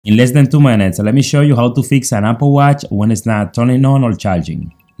In less than 2 minutes, let me show you how to fix an Apple Watch when it's not turning on or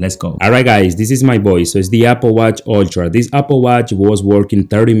charging. Let's go. Alright guys, this is my voice. So it's the Apple Watch Ultra. This Apple Watch was working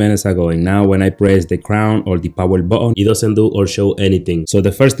 30 minutes ago, and now when I press the crown or the power button, it doesn't do or show anything. So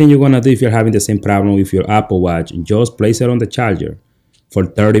the first thing you're gonna do if you're having the same problem with your Apple Watch, just place it on the charger for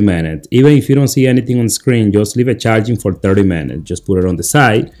 30 minutes. Even if you don't see anything on the screen, just leave it charging for 30 minutes. Just put it on the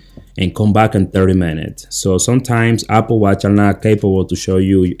side and come back in 30 minutes. So sometimes Apple Watch are not capable to show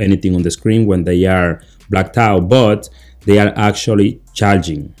you anything on the screen when they are blacked out, but they are actually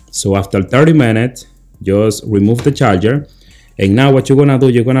charging. So after 30 minutes, just remove the charger. And now what you're gonna do,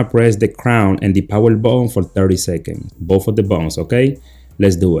 you're gonna press the crown and the power button for 30 seconds. Both of the buttons, okay?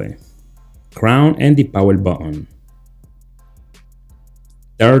 Let's do it. Crown and the power button.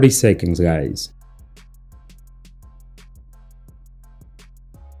 30 seconds, guys.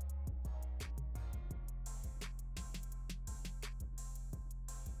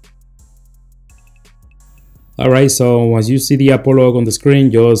 Alright, so once you see the Apple logo on the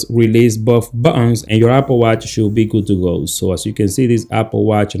screen, just release both buttons and your Apple Watch should be good to go. So as you can see, this Apple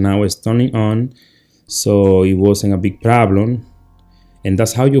Watch now is turning on, so it wasn't a big problem. And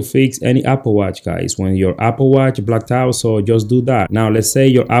that's how you fix any Apple Watch, guys. When your Apple Watch blacked out, so just do that. Now let's say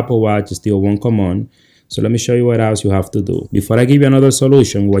your Apple Watch still won't come on. So let me show you what else you have to do. Before I give you another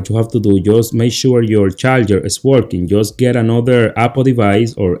solution, what you have to do, just make sure your charger is working. Just get another Apple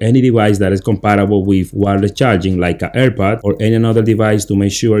device or any device that is compatible with wireless charging, like an AirPod or any other device, to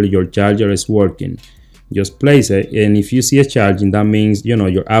make sure your charger is working. Just place it, and if you see it charging, that means, you know,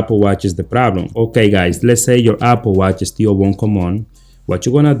 your Apple Watch is the problem. Okay guys, let's say your Apple Watch still won't come on. What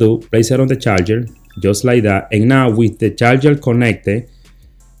you're gonna do, place it on the charger, just like that. And now with the charger connected,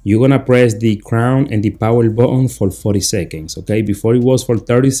 you're gonna press the crown and the power button for 40 seconds, okay? Before it was for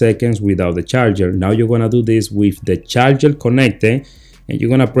 30 seconds without the charger. Now you're gonna do this with the charger connected, and you're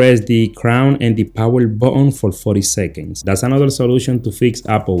gonna press the crown and the power button for 40 seconds. That's another solution to fix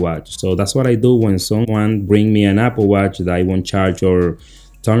Apple Watch. So that's what I do when someone bring me an Apple Watch that I won't charge or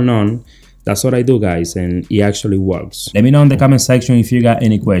turn on. That's what I do, guys, and it actually works. Let me know in the comment section if you got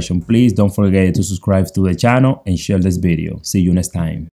any question. Please don't forget to subscribe to the channel and share this video. See you next time.